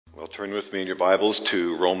Well, turn with me in your Bibles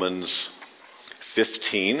to Romans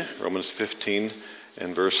 15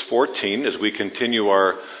 and verse 14 as we continue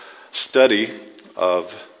our study of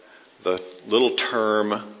the little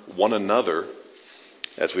term one another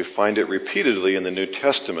as we find it repeatedly in the New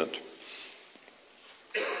Testament.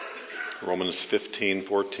 Romans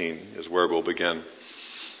 15:14 is where we'll begin.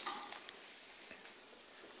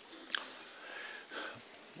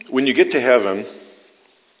 When you get to heaven,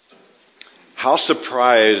 how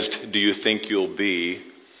surprised do you think you'll be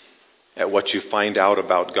at what you find out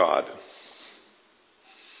about God?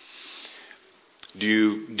 Do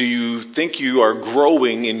you think you are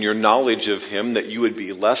growing in your knowledge of Him, that you would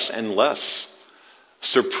be less and less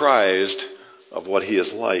surprised of what He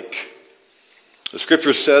is like? The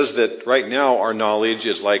Scripture says that right now our knowledge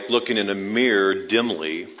is like looking in a mirror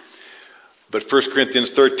dimly. But 1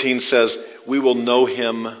 Corinthians 13 says we will know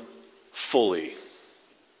Him fully.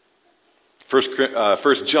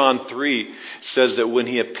 1 John 3 says that when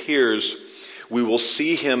He appears, we will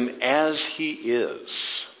see Him as He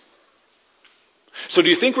is. So do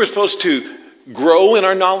you think we're supposed to grow in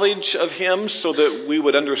our knowledge of Him so that we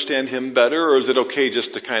would understand Him better? Or is it okay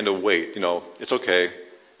just to kind of wait? It's okay.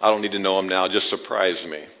 I don't need to know Him now. Just surprise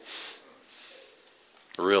me.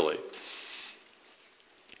 Really?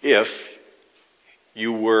 If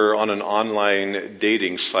you were on an online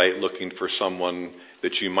dating site looking for someone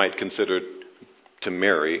that you might consider to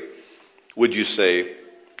marry, would you say,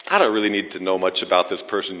 I don't really need to know much about this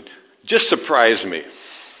person, just surprise me?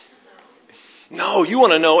 No, you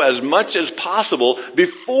want to know as much as possible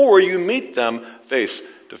before you meet them face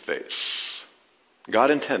to face.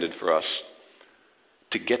 God intended for us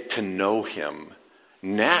to get to know Him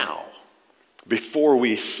now before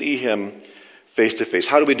we see Him face to face.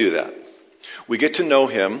 How do we do that? We get to know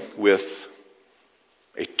Him with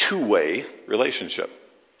a two-way relationship.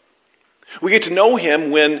 We get to know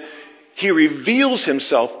Him when He reveals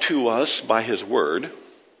Himself to us by His Word.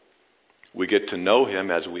 We get to know Him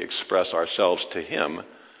as we express ourselves to Him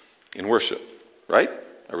in worship. Right?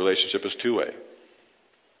 A relationship is two-way.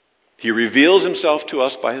 He reveals Himself to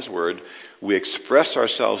us by His Word. We express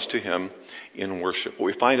ourselves to Him in worship. What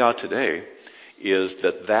we find out today is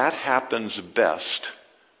that happens best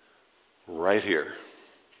right here.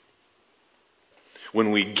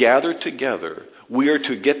 When we gather together, we are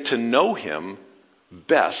to get to know Him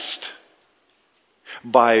best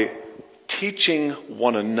by teaching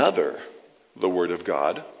one another the Word of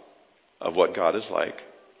God, of what God is like,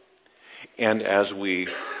 and as we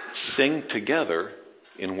sing together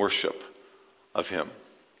in worship of Him.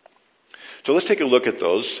 So let's take a look at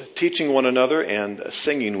those, teaching one another and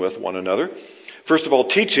singing with one another. First of all,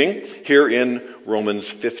 teaching here in Romans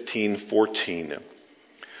 15:14.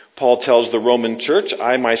 Paul tells the Roman church,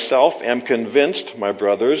 I myself am convinced, my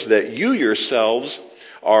brothers, that you yourselves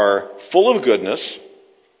are full of goodness,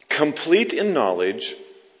 complete in knowledge,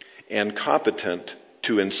 and competent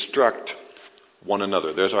to instruct one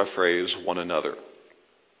another. There's our phrase, one another.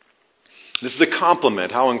 This is a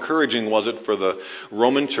compliment. How encouraging was it for the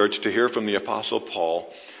Roman church to hear from the Apostle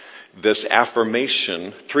Paul this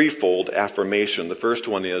affirmation, threefold affirmation. The first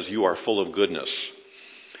one is, you are full of goodness.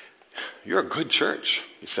 You're a good church,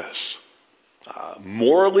 he says.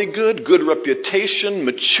 Morally good, good reputation,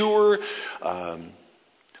 mature.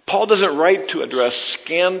 Paul doesn't write to address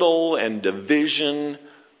scandal and division.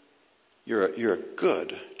 You're a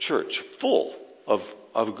good church, full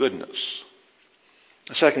of goodness.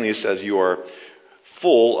 Secondly, he says you are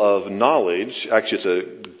full of knowledge. Actually, it's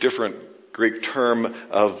a different Greek term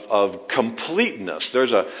of completeness.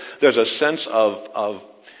 There's a sense of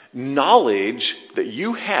knowledge that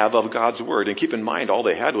you have of God's Word. And keep in mind, all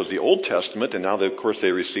they had was the Old Testament, and now, of course,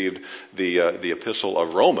 they received the epistle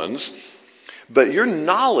of Romans. But your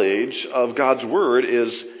knowledge of God's Word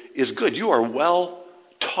is good. You are well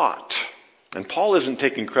taught. And Paul isn't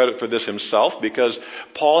taking credit for this himself, because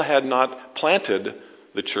Paul had not planted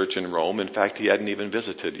the church in Rome. In fact, he hadn't even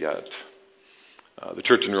visited yet. The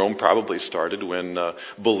church in Rome probably started when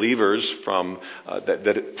believers from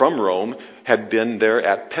Rome had been there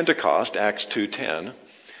at Pentecost, Acts 2:10,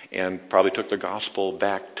 and probably took the gospel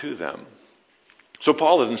back to them. So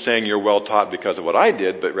Paul isn't saying you're well taught because of what I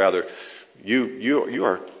did, but rather you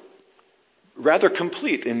are rather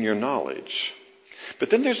complete in your knowledge.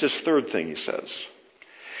 But then there's this third thing he says.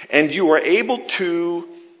 And you are able to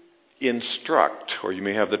instruct, or you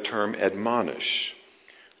may have the term admonish,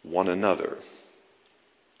 one another.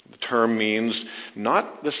 The term means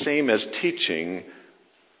not the same as teaching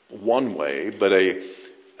one way, but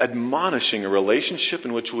admonishing, a relationship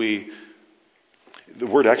in which the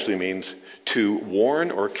word actually means to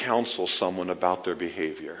warn or counsel someone about their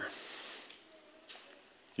behavior.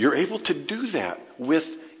 You're able to do that with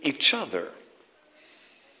each other.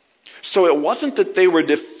 So it wasn't that they were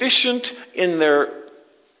deficient in their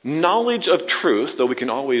knowledge of truth, though we can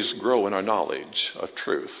always grow in our knowledge of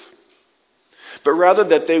truth, but rather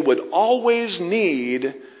that they would always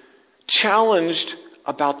need challenged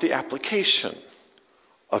about the application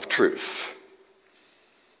of truth.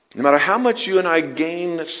 No matter how much you and I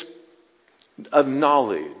gain of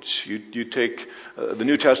knowledge, you take the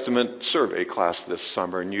New Testament survey class this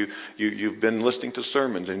summer, and you've been listening to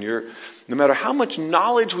sermons, and no matter how much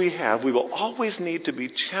knowledge we have, we will always need to be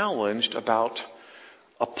challenged about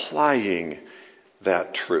applying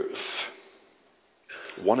that truth.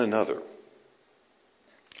 One another.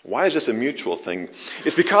 Why is this a mutual thing?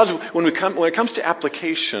 It's because when it comes to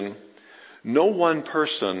application, no one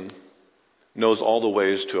person knows all the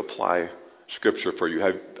ways to apply Scripture for you.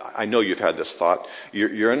 I know you've had this thought.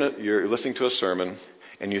 You're listening to a sermon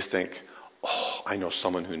and you think, "Oh, I know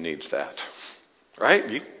someone who needs that."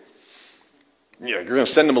 Right? You're going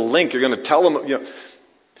to send them a link. You're going to tell them.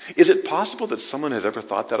 Is it possible that someone has ever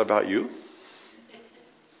thought that about you?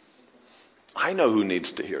 I know who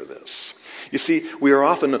needs to hear this. You see, we are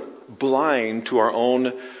often blind to our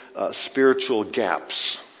own spiritual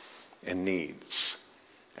gaps and needs.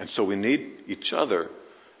 And so we need each other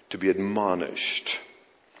to be admonished.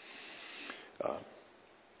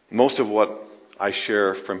 Most of what I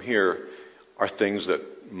share from here are things that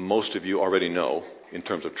most of you already know in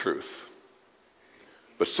terms of truth.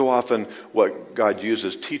 But so often what God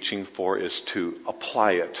uses teaching for is to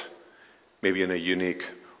apply it, maybe in a unique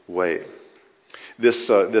way.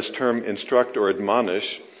 This term, instruct or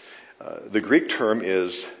admonish, the Greek term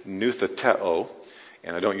is noutheteo,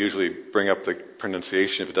 and I don't usually bring up the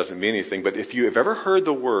pronunciation if it doesn't mean anything, but if you have ever heard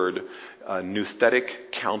the word nouthetic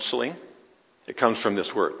counseling, it comes from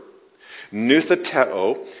this word.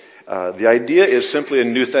 Noutheteo, the idea is simply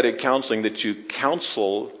in nouthetic counseling that you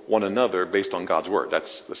counsel one another based on God's word.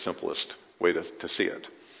 That's the simplest way to see it.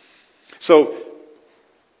 So,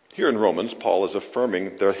 here in Romans, Paul is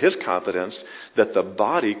affirming his confidence that the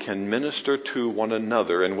body can minister to one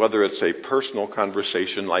another, and whether it's a personal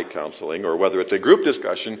conversation like counseling, or whether it's a group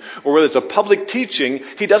discussion, or whether it's a public teaching,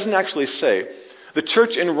 he doesn't actually say. The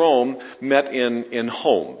church in Rome met in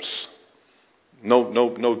homes.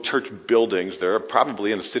 No church buildings there.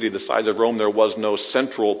 Probably in a city the size of Rome, there was no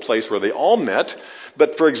central place where they all met.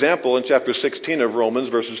 But for example, in chapter 16 of Romans,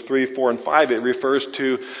 verses 3, 4, and 5, it refers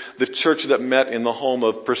to the church that met in the home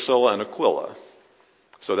of Priscilla and Aquila.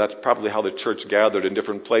 So that's probably how the church gathered in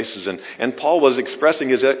different places. And Paul was expressing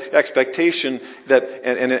his expectation that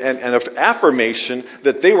and affirmation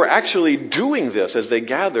that they were actually doing this as they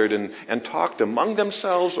gathered and talked among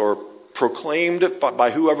themselves or proclaimed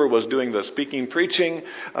by whoever was doing the speaking, preaching.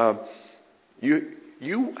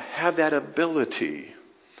 You have that ability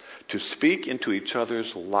to speak into each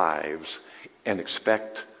other's lives and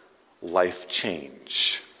expect life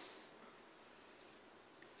change.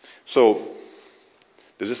 So,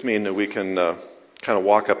 does this mean that we can kind of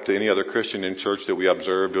walk up to any other Christian in church that we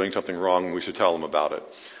observe doing something wrong and we should tell them about it?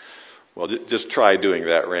 Well, just try doing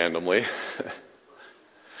that randomly.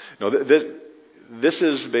 No, this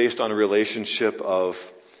is based on a relationship of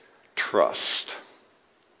trust.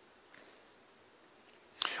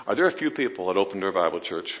 Are there a few people at Open Door Bible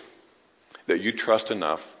Church that you trust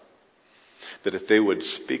enough that if they would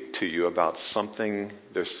speak to you about something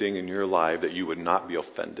they're seeing in your life, that you would not be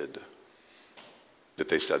offended that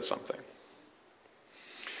they said something?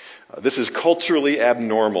 This is culturally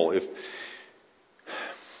abnormal. If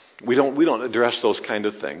we don't address those kind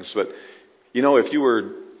of things, but if you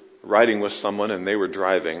were riding with someone and they were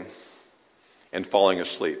driving and falling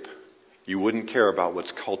asleep, you wouldn't care about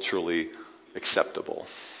what's culturally acceptable.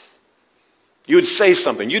 You would say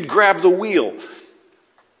something. You'd grab the wheel.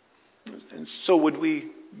 And so would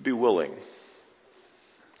we be willing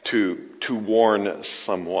to warn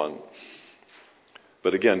someone.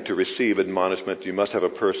 But again, to receive admonishment, you must have a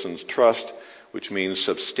person's trust, which means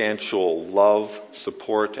substantial love,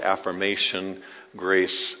 support, affirmation,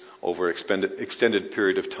 grace, over extended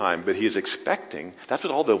period of time. But he is expecting, that's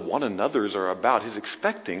what all the one another's are about. He's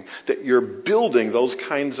expecting that you're building those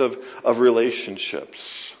kinds of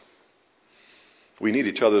relationships. We need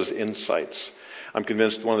each other's insights. I'm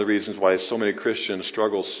convinced one of the reasons why so many Christians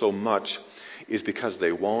struggle so much is because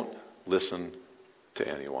they won't listen to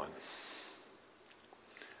anyone.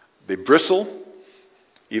 They bristle,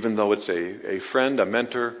 even though it's a friend, a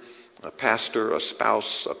mentor, a pastor, a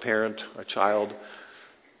spouse, a parent, a child,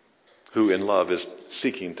 who in love is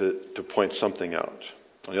seeking to point something out.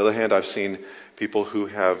 On the other hand, I've seen people who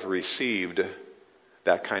have received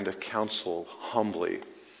that kind of counsel humbly,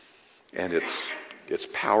 and It's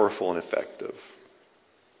powerful and effective.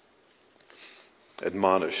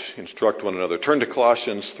 Admonish, instruct one another. Turn to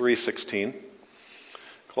Colossians 3:16.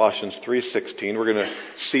 Colossians 3:16. We're going to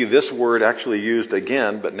see this word actually used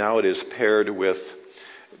again, but now it is paired with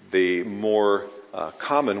the more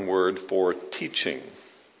common word for teaching.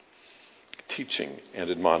 Teaching and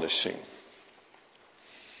admonishing.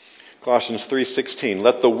 Colossians 3:16.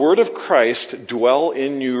 Let the word of Christ dwell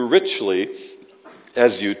in you richly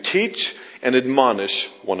as you teach and admonish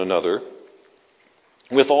one another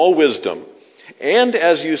with all wisdom, and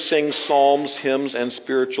as you sing psalms, hymns, and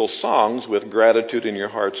spiritual songs with gratitude in your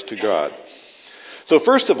hearts to God. So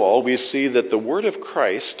first of all, we see that the word of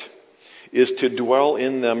Christ is to dwell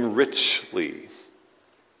in them richly.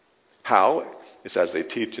 How? It's as they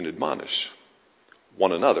teach and admonish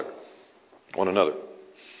one another. One another.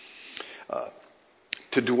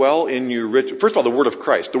 To dwell in you rich. First of all, the word of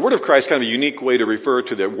Christ. The word of Christ is kind of a unique way to refer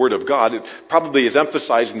to the word of God. It probably is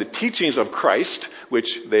emphasizing the teachings of Christ, which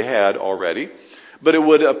they had already. But it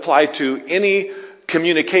would apply to any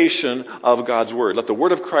communication of God's word. Let the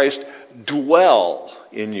word of Christ dwell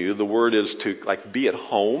in you. The word is to be at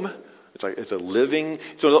home. It's a living.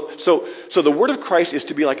 So the word of Christ is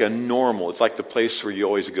to be like a normal. It's like the place where you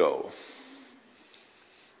always go.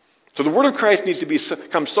 So the word of Christ needs to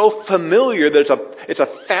become so familiar that it's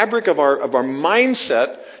a fabric of our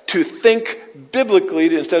mindset to think biblically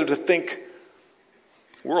instead of to think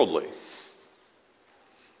worldly.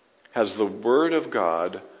 Has the word of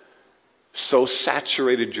God so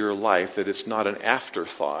saturated your life that it's not an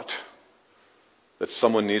afterthought that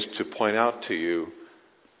someone needs to point out to you,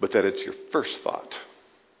 but that it's your first thought?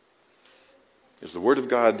 Is the word of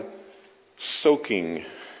God soaking,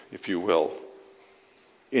 if you will,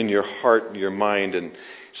 in your heart and your mind, and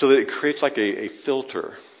so that it creates like a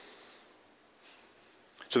filter?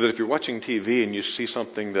 So that if you're watching TV and you see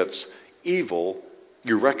something that's evil,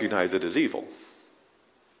 you recognize it as evil.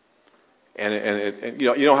 And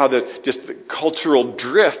you know how the cultural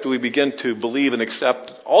drift, we begin to believe and accept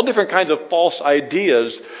all different kinds of false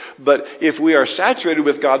ideas. But if we are saturated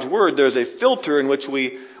with God's word, there's a filter in which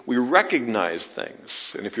we recognize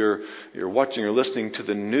things. And if you're watching or listening to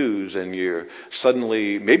the news and you're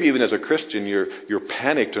suddenly, maybe even as a Christian, you're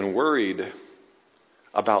panicked and worried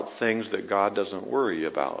about things that God doesn't worry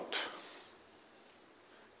about.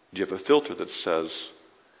 Do you have a filter that says,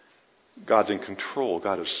 God's in control,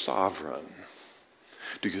 God is sovereign?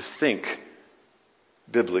 Do you think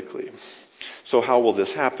biblically? So how will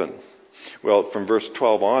this happen? Well, from verse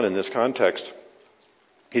 12 on in this context,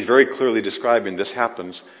 he's very clearly describing this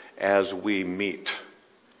happens as we meet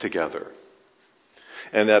together.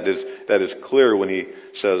 And that is clear when he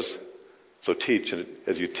says, so teach,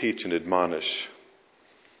 as you teach and admonish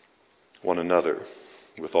one another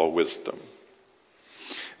with all wisdom.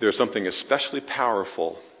 There's something especially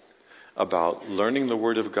powerful about learning the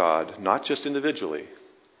Word of God, not just individually,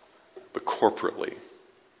 but corporately.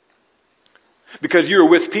 Because you're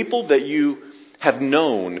with people that you have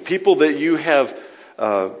known, people that you have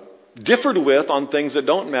differed with on things that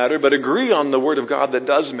don't matter, but agree on the Word of God that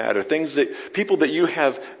does matter. People that you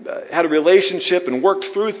have had a relationship and worked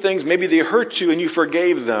through things. Maybe they hurt you and you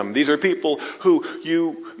forgave them. These are people who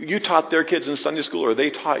you taught their kids in Sunday school, or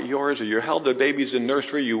they taught yours, or you held their babies in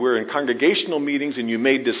nursery. You were in congregational meetings and you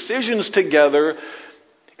made decisions together.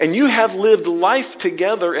 And you have lived life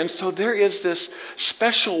together. And so there is this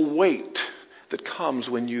special weight that comes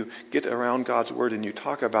when you get around God's Word and you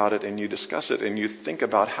talk about it and you discuss it and you think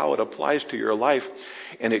about how it applies to your life.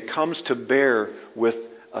 And it comes to bear with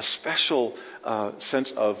a special sense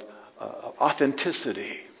of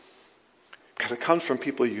authenticity, because it comes from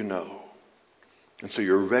people you know. And so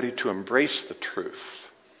you're ready to embrace the truth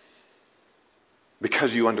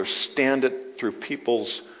because you understand it through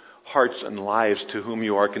people's hearts and lives to whom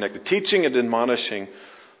you are connected, teaching and admonishing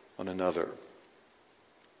one another.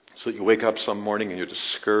 So that you wake up some morning and you're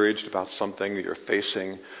discouraged about something that you're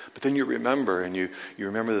facing, but then you remember, and you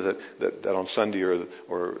remember that on Sunday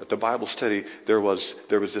or at the Bible study there was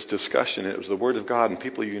this discussion, and it was the Word of God and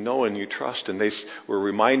people you know and you trust, and they were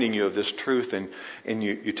reminding you of this truth, and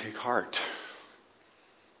you take heart.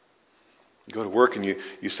 You go to work and you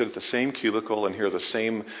sit at the same cubicle and hear the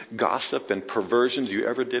same gossip and perversions you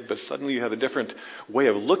ever did, but suddenly you have a different way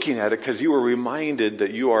of looking at it because you were reminded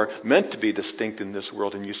that you are meant to be distinct in this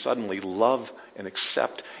world, and you suddenly love and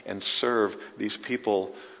accept and serve these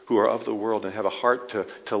people who are of the world and have a heart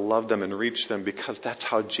to love them and reach them, because that's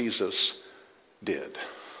how Jesus did.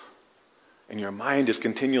 And your mind is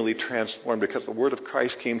continually transformed because the Word of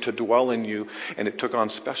Christ came to dwell in you, and it took on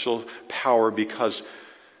special power because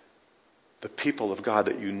the people of God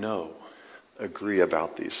that you know agree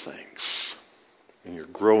about these things. And you're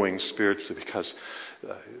growing spiritually because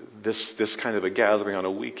this kind of a gathering on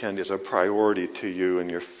a weekend is a priority to you and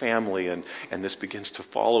your family, and this begins to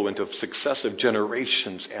follow into successive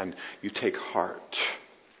generations, and you take heart.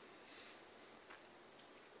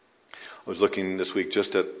 I was looking this week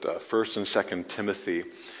just at 1st and 2nd Timothy,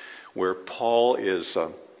 where Paul is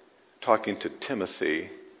talking to Timothy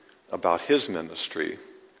about his ministry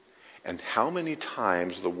and how many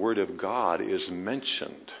times the Word of God is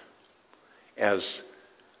mentioned as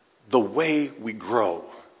the way we grow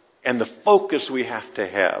and the focus we have to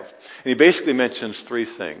have. And he basically mentions three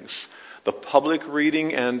things: the public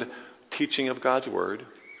reading and teaching of God's Word,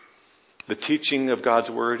 the teaching of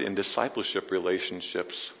God's Word in discipleship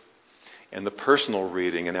relationships, and the personal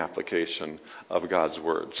reading and application of God's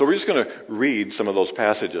Word. So we're just going to read some of those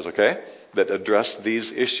passages, okay, that address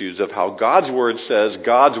these issues of how God's Word says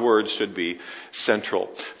God's Word should be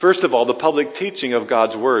central. First of all, the public teaching of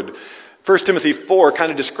God's Word. 1 Timothy 4,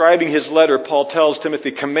 kind of describing his letter, Paul tells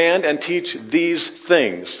Timothy, command and teach these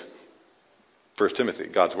things. 1 Timothy,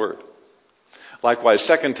 God's Word. Likewise,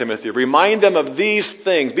 2 Timothy, remind them of these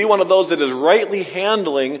things. Be one of those that is rightly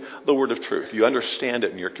handling the word of truth. You understand it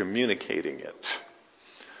and you're communicating it.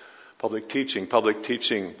 Public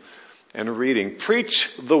teaching and reading. Preach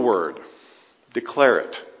the word. Declare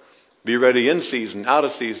it. Be ready in season, out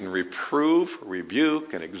of season. Reprove,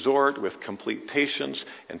 rebuke, and exhort with complete patience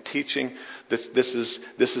and teaching. This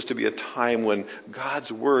is to be a time when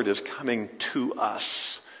God's word is coming to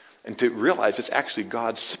us. And to realize it's actually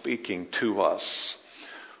God speaking to us.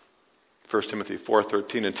 1 Timothy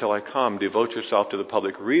 4:13, until I come, devote yourself to the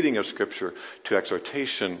public reading of Scripture, to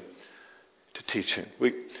exhortation, to teaching.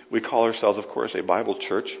 We call ourselves, of course, a Bible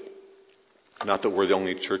church. Not that we're the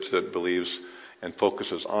only church that believes and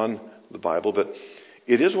focuses on the Bible, but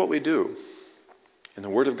it is what we do. And the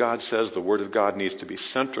Word of God says the Word of God needs to be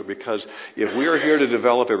central, because if we are here to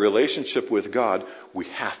develop a relationship with God, we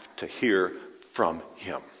have to hear from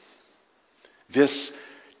Him. This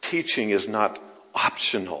teaching is not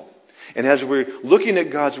optional. And as we're looking at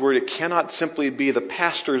God's Word, it cannot simply be the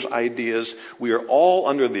pastor's ideas. We are all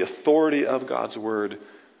under the authority of God's Word,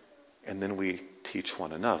 and then we teach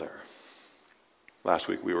one another. Last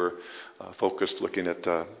week we were focused looking at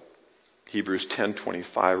Hebrews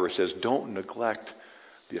 10:25, where it says, don't neglect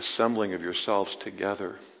the assembling of yourselves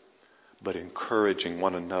together, but encouraging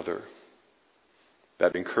one another.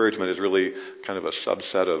 That encouragement is really kind of a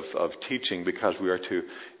subset of teaching, because we are to,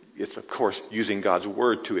 it's of course using God's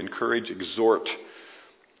Word to encourage, exhort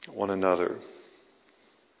one another.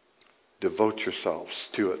 Devote yourselves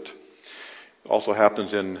to it. It also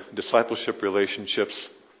happens in discipleship relationships.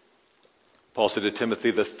 Paul said to Timothy,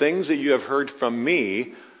 the things that you have heard from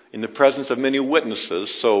me in the presence of many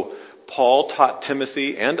witnesses. So Paul taught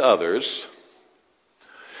Timothy and others.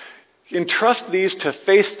 Entrust these to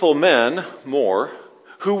faithful men more,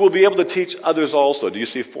 who will be able to teach others also. Do you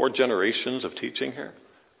see 4 generations of teaching here?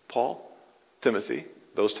 Paul, Timothy,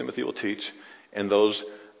 those Timothy will teach, and those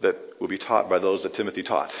that will be taught by those that Timothy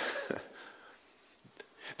taught.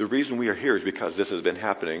 The reason we are here is because this has been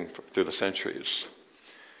happening through the centuries.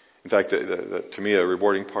 In fact, to me, a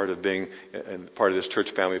rewarding part of being part of this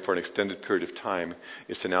church family for an extended period of time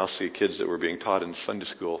is to now see kids that were being taught in Sunday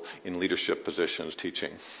school in leadership positions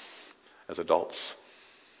teaching as adults.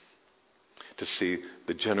 To see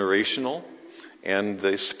the generational and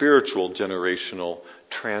the spiritual generational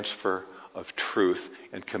transfer of truth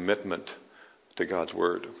and commitment to God's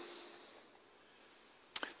Word.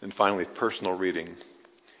 And finally, personal reading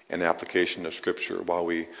and application of Scripture. While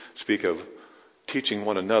we speak of teaching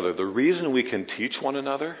one another, the reason we can teach one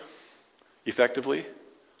another effectively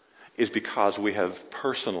is because we have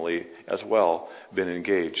personally as well been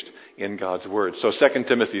engaged in God's Word. So 2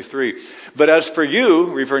 Timothy 3, but as for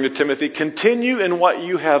you, referring to Timothy, continue in what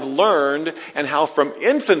you have learned and how from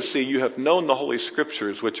infancy you have known the Holy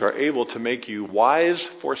Scriptures, which are able to make you wise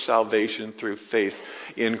for salvation through faith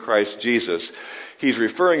in Christ Jesus. He's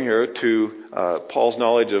referring here to Paul's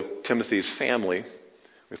knowledge of Timothy's family.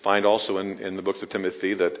 We find also in the books of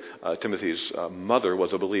Timothy that Timothy's mother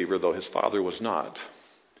was a believer, though his father was not.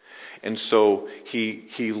 And so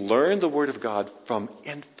he learned the Word of God from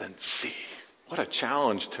infancy. What a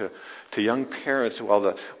challenge to young parents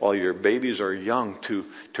while your babies are young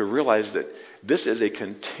to realize that this is a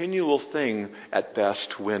continual thing at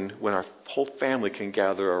best when our whole family can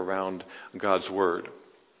gather around God's Word.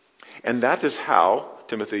 And that is how,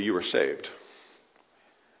 Timothy, you were saved.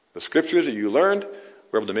 The Scriptures that you learned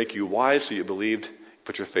were able to make you wise, so you believed,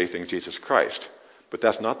 put your faith in Jesus Christ. But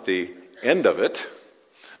that's not the end of it.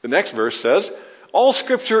 The next verse says, all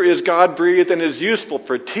Scripture is God-breathed and is useful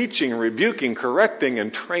for teaching, rebuking, correcting,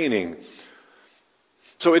 and training.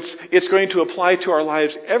 So it's going to apply to our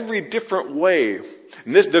lives every different way.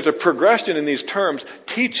 And there's a progression in these terms.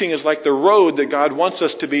 Teaching is like the road that God wants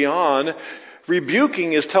us to be on.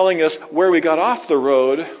 Rebuking is telling us where we got off the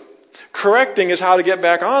road. Correcting is how to get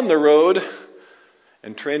back on the road.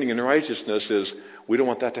 And training in righteousness is we don't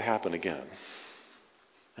want that to happen again.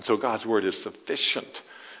 And so God's Word is sufficient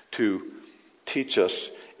to teach us.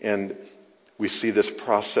 And we see this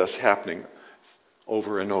process happening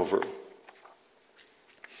over and over.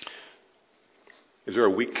 Is there a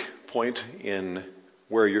weak point in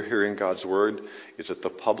where you're hearing God's Word? Is it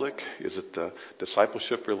the public? Is it the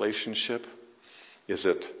discipleship relationship? Is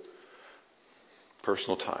it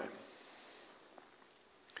personal time?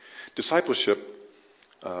 Discipleship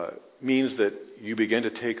means that you begin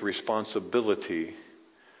to take responsibility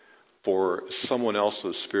for someone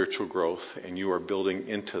else's spiritual growth and you are building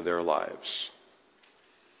into their lives.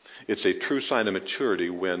 It's a true sign of maturity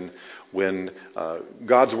when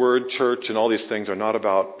God's Word, church, and all these things are not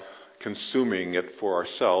about consuming it for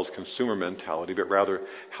ourselves, consumer mentality, but rather,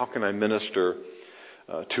 how can I minister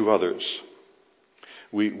to others?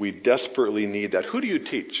 We desperately need that. Who do you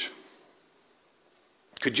teach?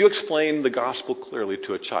 Could you explain the gospel clearly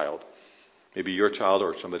to a child? Maybe your child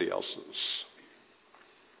or somebody else's.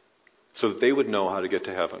 So that they would know how to get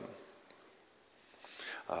to heaven.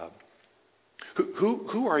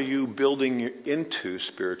 Who are you building into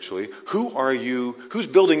spiritually? Who's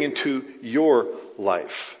building into your life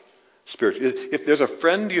spiritually? If there's a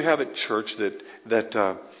friend you have at church that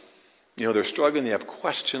they're struggling, they have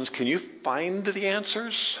questions, can you find the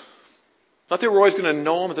answers? Not that we're always going to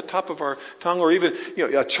know them at the top of our tongue, or even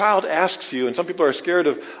a child asks you, and some people are scared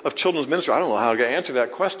of children's ministry. I don't know how to answer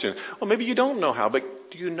that question. Well, maybe you don't know how, but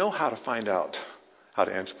do you know how to find out how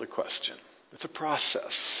to answer the question? It's a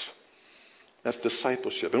process. That's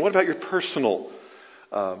discipleship. And what about your personal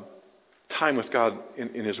time with God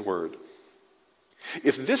in His Word?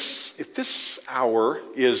 If this hour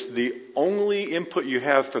is the only input you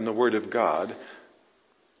have from the Word of God,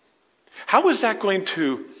 how is that going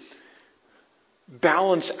to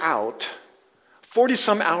balance out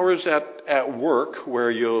 40-some hours at work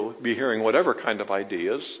where you'll be hearing whatever kind of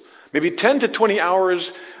ideas, maybe 10 to 20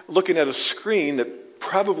 hours looking at a screen that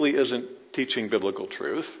probably isn't teaching biblical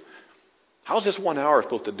truth? How's this 1 hour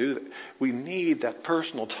supposed to do that? We need that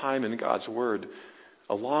personal time in God's Word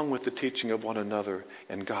along with the teaching of one another,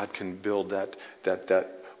 and God can build that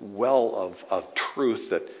well of truth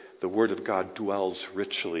that the Word of God dwells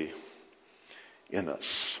richly in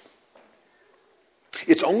us.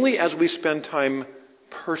 It's only as we spend time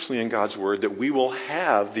personally in God's Word that we will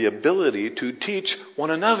have the ability to teach one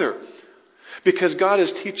another. Because God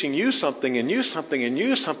is teaching you something, and you something, and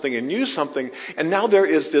you something, and you something. And now there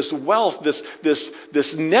is this wealth,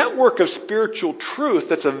 this network of spiritual truth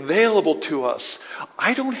that's available to us.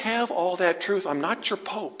 I don't have all that truth. I'm not your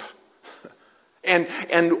Pope.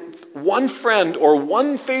 And one friend or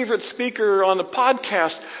one favorite speaker on the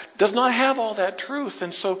podcast does not have all that truth.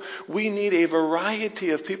 And so we need a variety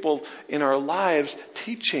of people in our lives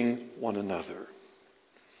teaching one another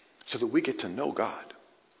so that we get to know God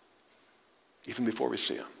even before we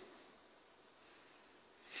see Him.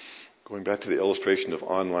 Going back to the illustration of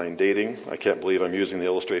online dating, I can't believe I'm using the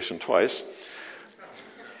illustration twice.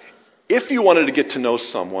 If you wanted to get to know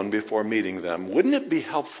someone before meeting them, wouldn't it be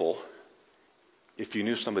helpful if you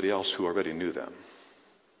knew somebody else who already knew them?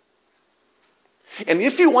 And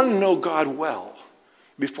if you want to know God well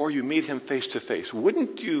before you meet Him face to face,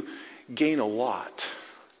 wouldn't you gain a lot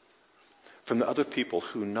from the other people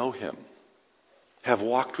who know Him, have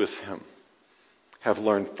walked with Him, have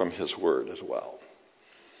learned from His Word as well?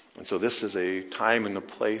 And so this is a time and a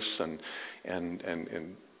place and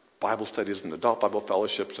Bible studies and adult Bible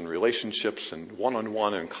fellowships and relationships and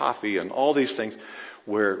one-on-one and coffee and all these things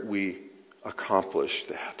where we accomplish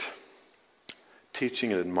that.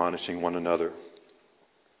 Teaching and admonishing one another.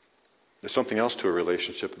 There's something else to a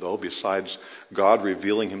relationship, though, besides God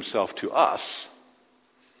revealing Himself to us.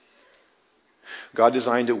 God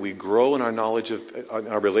designed that we grow in our knowledge of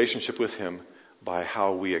our relationship with Him by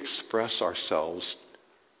how we express ourselves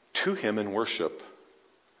to Him in worship,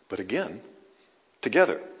 but again,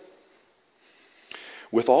 together.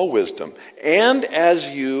 With all wisdom. And as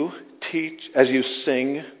you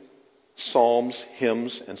sing psalms,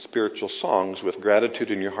 hymns, and spiritual songs with gratitude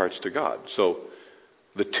in your hearts to God. So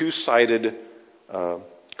the two-sided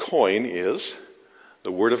coin is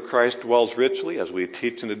the Word of Christ dwells richly as we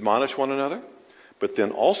teach and admonish one another. But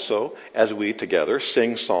then also, as we together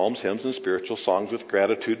sing psalms, hymns, and spiritual songs with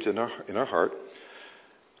gratitude in our heart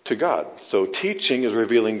to God. So teaching is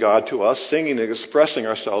revealing God to us. Singing is expressing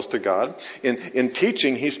ourselves to God. In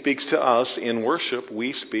teaching, He speaks to us. In worship,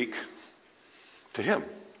 we speak to Him.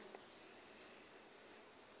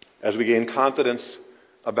 As we gain confidence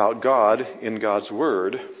about God in God's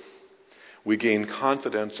Word, we gain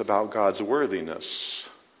confidence about God's worthiness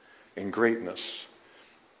and greatness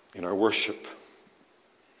in our worship.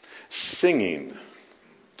 Singing,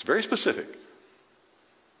 it's very specific.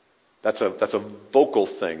 That's a vocal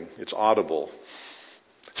thing. It's audible.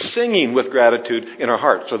 Singing with gratitude in our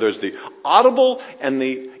heart. So there's the audible and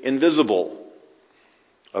the invisible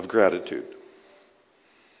of gratitude.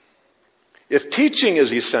 If teaching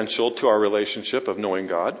is essential to our relationship of knowing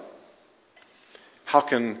God, how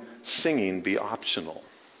can singing be optional?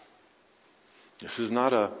 This is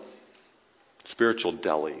not a spiritual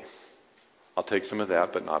deli. I'll take some of that,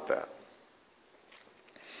 but not that.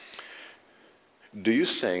 Do you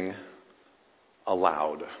sing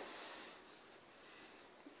aloud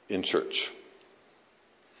in church?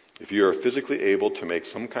 If you are physically able to make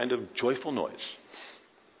some kind of joyful noise,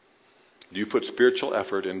 do you put spiritual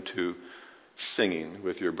effort into singing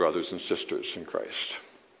with your brothers and sisters in Christ?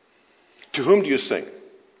 To whom do you sing?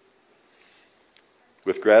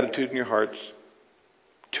 With gratitude in your hearts,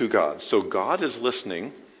 to God. So God is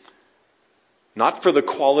listening, not for the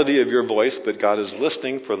quality of your voice, but God is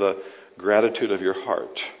listening for the gratitude of your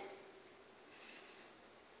heart.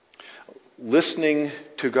 Listening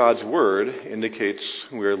to God's Word indicates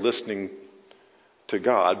we are listening to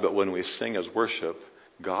God, but when we sing as worship,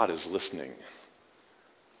 God is listening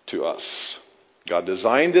to us. God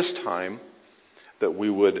designed this time that we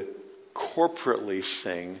would corporately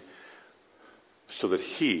sing so that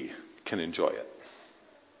He can enjoy it.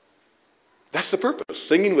 That's the purpose.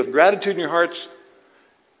 Singing with gratitude in your hearts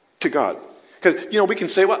to God. Because, we can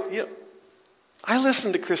say, I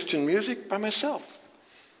listen to Christian music by myself.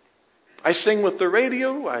 I sing with the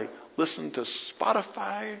radio. I listen to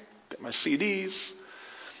Spotify, my CDs,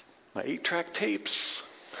 my 8-track tapes.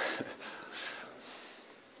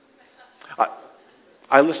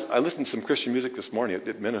 I listened to some Christian music this morning.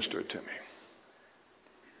 It ministered to me.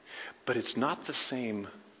 But it's not the same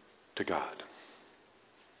to God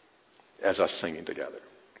as us singing together.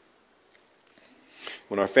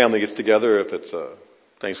 When our family gets together, if it's a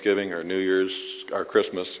Thanksgiving or New Year's or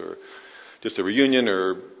Christmas or just a reunion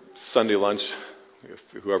or Sunday lunch,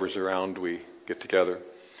 if whoever's around, we get together.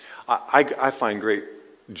 I find great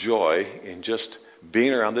joy in just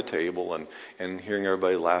being around the table and hearing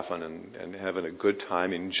everybody laughing and having a good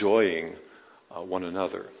time, enjoying one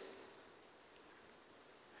another.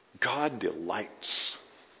 God delights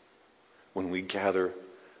when we gather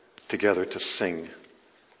together to sing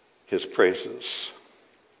His praises.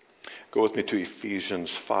 Go with me to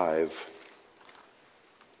Ephesians 5,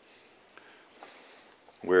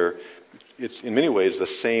 where it's in many ways the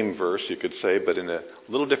same verse, you could say, but in a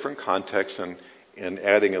little different context and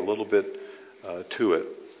adding a little bit to it.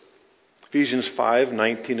 Ephesians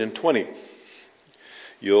 5:19 and 20.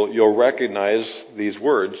 You'll recognize these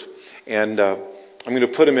words, and I'm going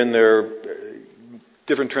to put them in there.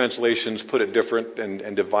 Different translations put it different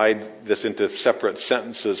and divide this into separate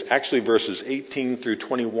sentences. Actually, verses 18 through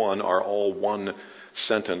 21 are all one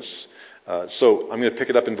sentence. So I'm going to pick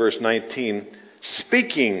it up in verse 19.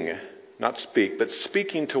 Speaking, not speak, but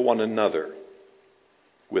speaking to one another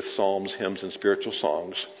with psalms, hymns, and spiritual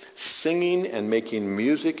songs, singing and making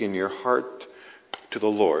music in your heart to the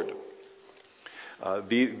Lord.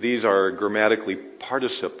 These are grammatically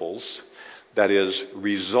participles, that is,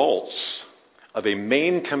 results of a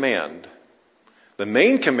main command. The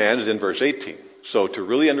main command is in verse 18. So to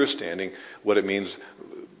really understanding what it means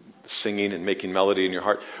singing and making melody in your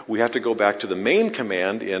heart, we have to go back to the main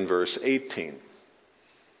command in verse 18.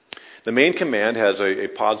 The main command has a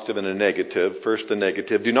positive and a negative. First, the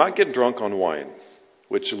negative. Do not get drunk on wine,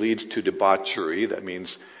 which leads to debauchery. That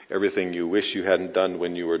means everything you wish you hadn't done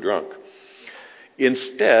when you were drunk.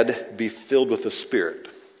 Instead, be filled with the Spirit.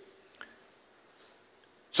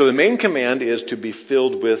 So the main command is to be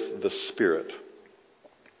filled with the Spirit.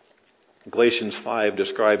 Galatians 5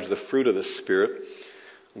 describes the fruit of the Spirit: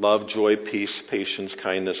 love, joy, peace, patience,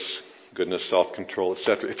 kindness, goodness, self-control,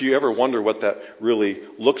 etc. If you ever wonder what that really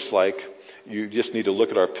looks like, you just need to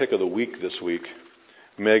look at our pick of the week this week.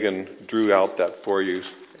 Megan drew out that for you,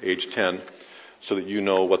 age 10, so that you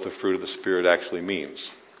know what the fruit of the Spirit actually means.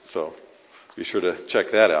 So be sure to check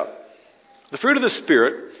that out. The fruit of the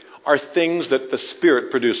Spirit are things that the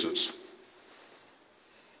Spirit produces.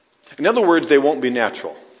 In other words, they won't be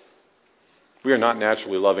natural. We are not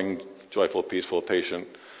naturally loving, joyful, peaceful, patient,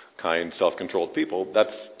 kind, self-controlled people.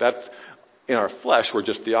 That's In our flesh, we're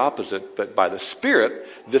just the opposite, but by the Spirit,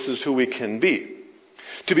 this is who we can be.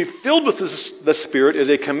 To be filled with the Spirit is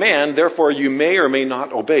a command, therefore you may or may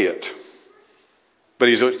not obey it. But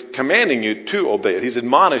he's commanding you to obey it. He's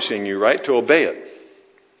admonishing you, right, to obey it.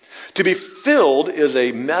 To be filled is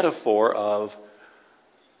a metaphor of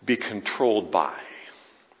be controlled by.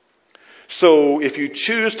 So if you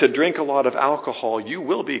choose to drink a lot of alcohol, you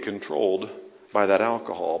will be controlled by that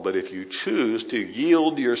alcohol. But if you choose to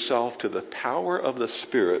yield yourself to the power of the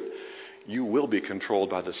Spirit, you will be controlled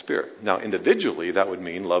by the Spirit. Now, individually, that would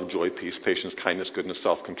mean love, joy, peace, patience, kindness, goodness,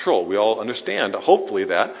 self-control. We all understand, hopefully,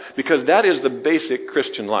 that, because that is the basic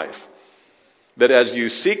Christian life. That as you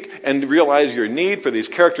seek and realize your need for these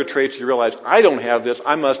character traits, you realize, I don't have this,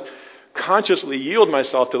 I must consciously yield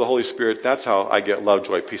myself to the Holy Spirit. That's how I get love,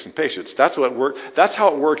 joy, peace, and patience. That's how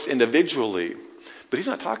it works individually. But he's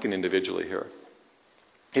not talking individually here.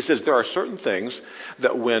 He says there are certain things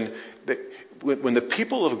that when the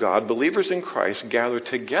people of God, believers in Christ, gather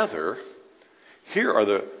together, here are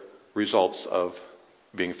the results of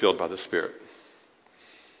being filled by the Spirit.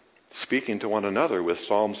 Speaking to one another with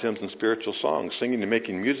psalms, hymns, and spiritual songs, singing and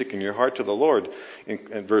making music in your heart to the Lord.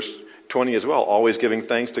 In verse 20 as well, always giving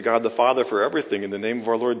thanks to God the Father for everything in the name of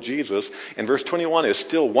our Lord Jesus. And verse 21 is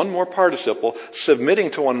still one more participle,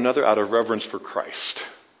 submitting to one another out of reverence for Christ.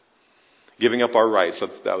 Giving up our rights.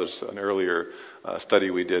 That was an earlier study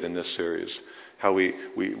we did in this series. How we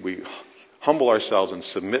humble ourselves and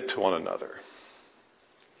submit to one another.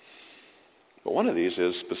 But one of these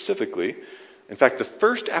is specifically, in fact, the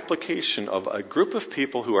first application of a group of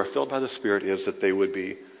people who are filled by the Spirit is that they would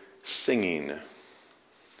be singing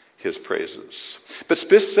His praises. But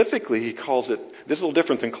specifically, he calls it, this is a little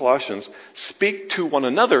different than Colossians, speak to one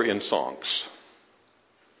another in songs.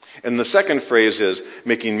 And the second phrase is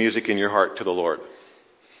making music in your heart to the Lord.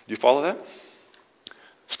 Do you follow that?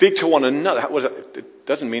 Speak to one another. It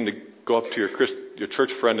doesn't mean to go up to your church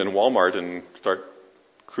friend in Walmart and start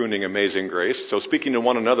crooning Amazing Grace. So speaking to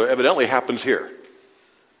one another evidently happens here.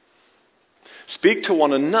 Speak to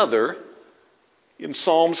one another in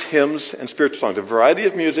psalms, hymns, and spiritual songs. A variety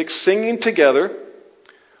of music, singing together.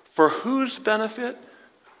 For whose benefit?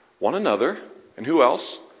 One another. And who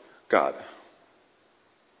else? God.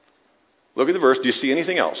 Look at the verse. Do you see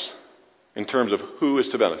anything else in terms of who is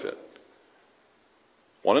to benefit?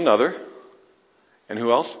 One another. And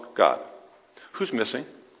who else? God. Who's missing?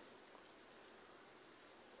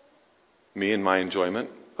 Me and my enjoyment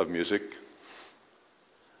of music.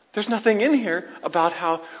 There's nothing in here about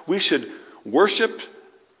how we should worship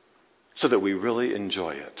so that we really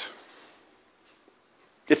enjoy it.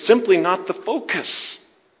 It's simply not the focus.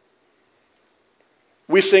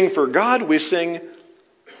 We sing for God, we sing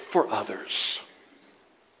for others.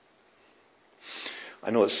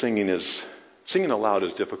 I know that singing aloud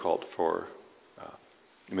is difficult for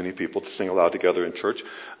many people to sing aloud together in church.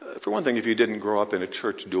 For one thing, if you didn't grow up in a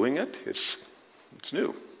church doing it, it's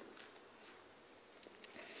new.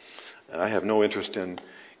 And I have no interest in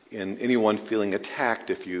anyone feeling attacked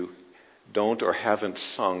if you don't or haven't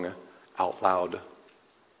sung out loud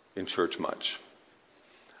in church much.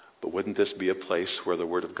 But wouldn't this be a place where the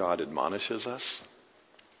Word of God admonishes us?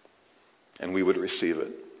 And we would receive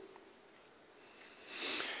it.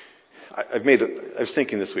 I was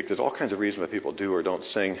thinking this week, there's all kinds of reasons why people do or don't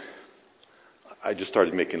sing. I just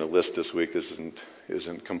started making a list this week. This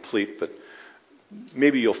isn't complete, but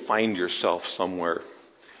maybe you'll find yourself somewhere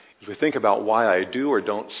as we think about why I do or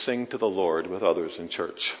don't sing to the Lord with others in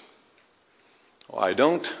church. Why I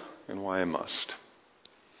don't and why I must.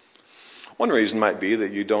 One reason might be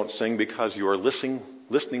that you don't sing because you are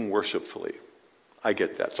listening worshipfully. I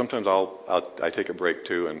get that. Sometimes I take a break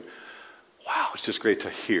too, and wow, it's just great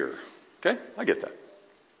to hear. Okay? I get that.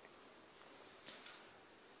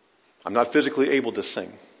 I'm not physically able to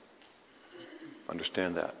sing.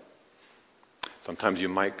 Understand that. Sometimes you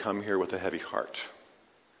might come here with a heavy heart.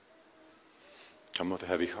 Come with a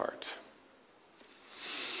heavy heart.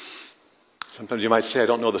 Sometimes you might say, I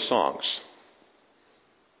don't know the songs.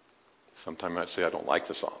 Sometimes you might say, I don't like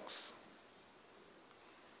the songs.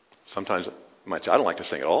 Sometimes you might say, I don't like to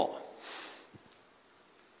sing at all.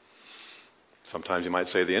 Sometimes you might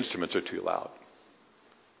say the instruments are too loud.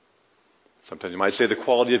 Sometimes you might say the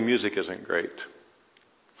quality of music isn't great.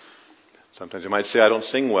 Sometimes you might say I don't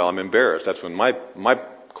sing well, I'm embarrassed. That's when my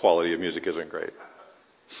quality of music isn't great.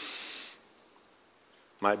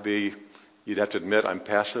 Might be you'd have to admit I'm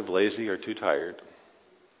passive, lazy, or too tired.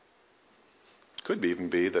 Could even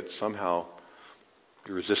be that somehow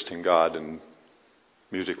you're resisting God and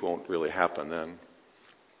music won't really happen then.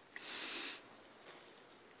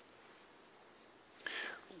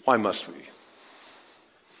 Why must we?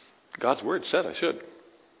 God's word said I should.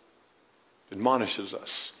 Admonishes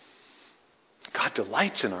us. God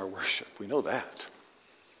delights in our worship. We know that.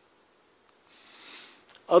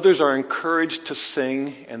 Others are encouraged to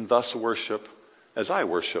sing and thus worship as I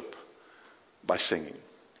worship by singing.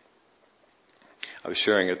 I was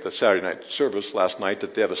sharing at the Saturday night service last night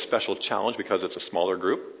that they have a special challenge because it's a smaller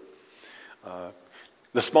group.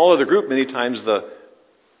 The smaller the group, many times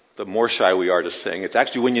the more shy we are to sing. It's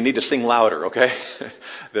actually when you need to sing louder, okay?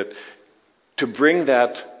 That to bring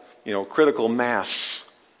that, critical mass,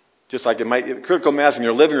 just like critical mass in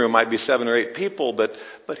your living room might be 7 or 8 people,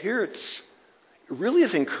 but here it really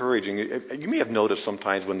is encouraging. You may have noticed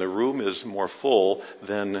sometimes when the room is more full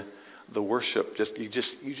than the worship, you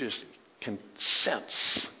just can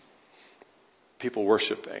sense people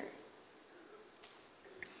worshiping.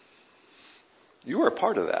 You are a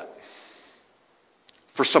part of that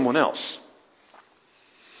for someone else.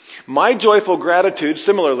 My joyful gratitude,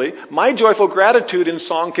 similarly, my joyful gratitude in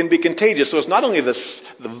song can be contagious. So it's not only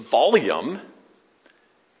the volume,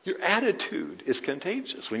 your attitude is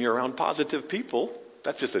contagious. When you're around positive people,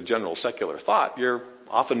 that's just a general secular thought. You're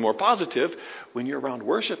often more positive when you're around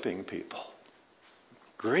worshiping people,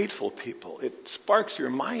 grateful people. It sparks your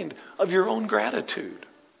mind of your own gratitude.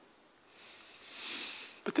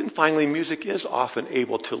 But then finally, music is often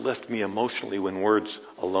able to lift me emotionally when words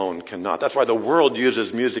alone cannot. That's why the world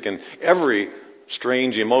uses music in every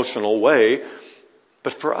strange emotional way.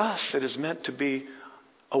 But for us, it is meant to be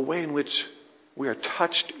a way in which we are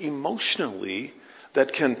touched emotionally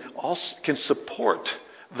that can support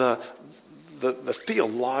the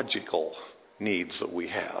theological needs that we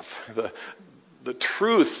have. The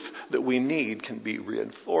truth that we need can be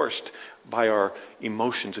reinforced by our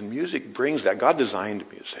emotions. And music brings that. God designed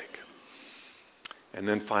music. And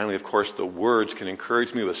then finally, of course, the words can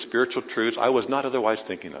encourage me with spiritual truths I was not otherwise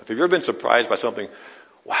thinking of. Have you ever been surprised by something?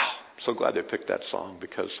 Wow, I'm so glad they picked that song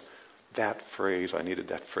because that phrase, I needed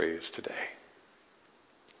that phrase today.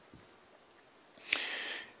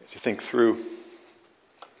 As you think through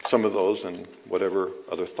some of those and whatever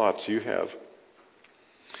other thoughts you have,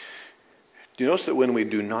 do you notice that when we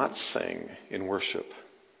do not sing in worship,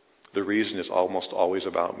 the reason is almost always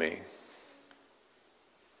about me?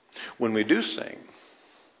 When we do sing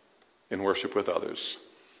in worship with others,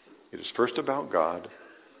 it is first about God,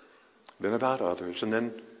 then about others, and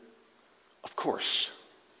then, of course,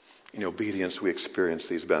 in obedience we experience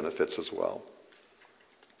these benefits as well.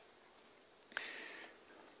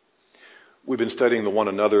 We've been studying the one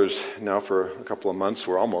another's now for a couple of months.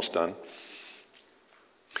 We're almost done.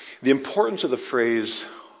 The importance of the phrase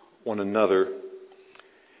one another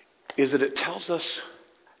is that it tells us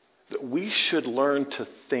that we should learn to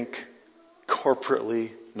think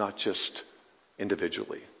corporately, not just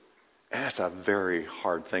individually. And that's a very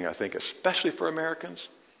hard thing, I think, especially for Americans.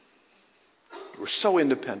 We're so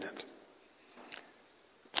independent.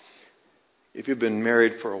 If you've been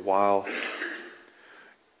married for a while,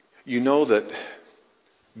 you know that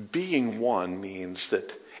being one means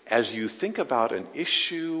that as you think about an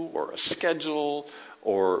issue or a schedule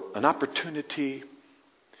or an opportunity,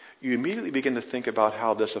 you immediately begin to think about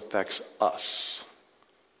how this affects us,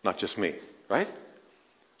 not just me, right?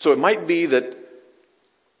 So it might be that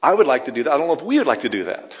I would like to do that. I don't know if we would like to do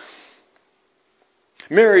that.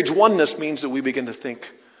 Marriage oneness means that we begin to think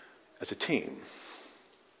as a team.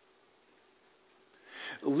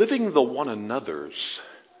 Living the one another's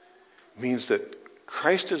means that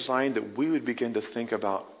Christ designed that we would begin to think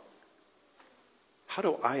about, how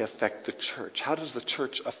do I affect the church? How does the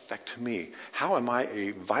church affect me? How am I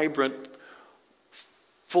a vibrant,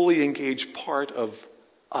 fully engaged part of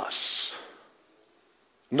us?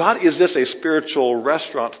 Not is this a spiritual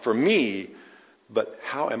restaurant for me, but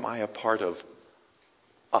how am I a part of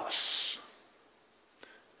us?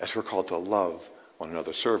 As we're called to love one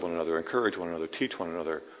another, serve one another, encourage one another, teach one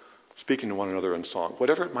another, speaking to one another in song,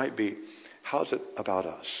 whatever it might be, how is it about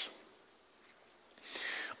us?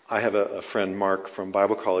 I have a friend, Mark, from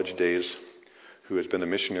Bible college days, who has been a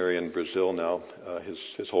missionary in Brazil now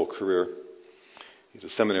his whole career. He's a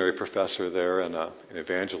seminary professor there and an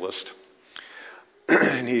evangelist.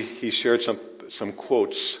 And he shared some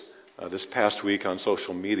quotes this past week on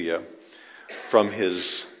social media from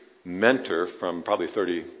his mentor from probably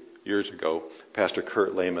 30 years ago, Pastor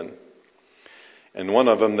Kurt Lehman. And one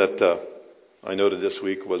of them that I noted this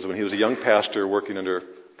week was when he was a young pastor working under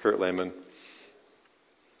Kurt Lehman.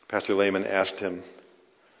 Pastor Lehman asked him,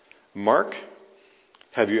 "Mark,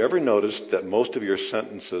 have you ever noticed that most of your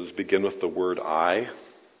sentences begin with the word I?"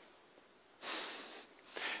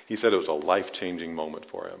 He said it was a life-changing moment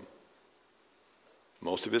for him.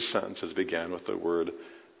 Most of his sentences began with the word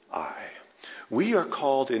I. We are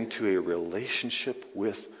called into a relationship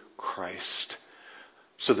with Christ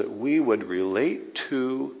so that we would relate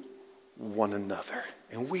to one another.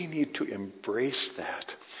 And we need to embrace that.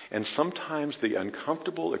 And sometimes the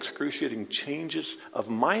uncomfortable, excruciating changes of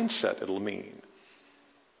mindset it'll mean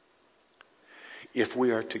if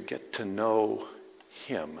we are to get to know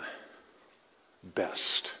Him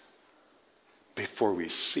best before we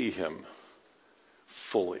see Him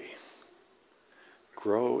fully.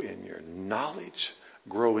 Grow in your knowledge,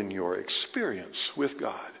 grow in your experience with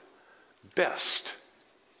God best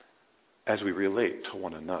as we relate to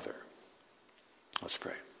one another. Let's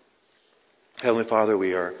pray. Heavenly Father,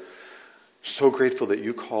 we are so grateful that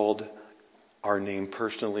you called our name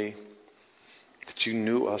personally, that you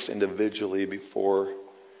knew us individually before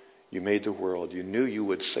you made the world. You knew you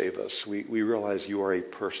would save us. We realize you are a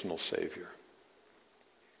personal Savior.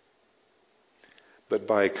 But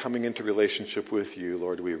by coming into relationship with you,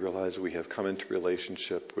 Lord, we realize we have come into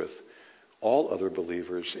relationship with all other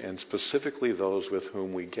believers, and specifically those with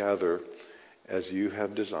whom we gather as you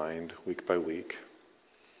have designed week by week.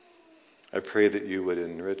 I pray that you would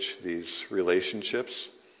enrich these relationships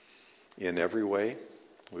in every way.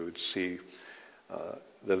 We would see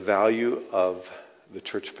the value of the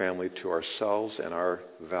church family to ourselves and our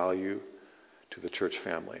value to the church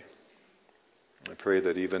family. I pray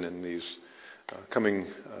that even in these coming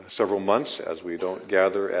several months, as we don't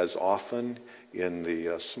gather as often in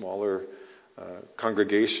the smaller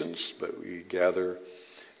congregations, but we gather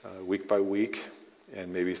week by week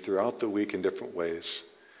and maybe throughout the week in different ways,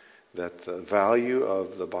 that the value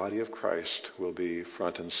of the body of Christ will be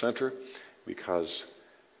front and center because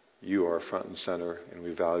you are front and center and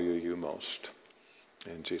we value you most.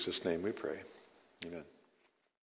 In Jesus' name we pray. Amen.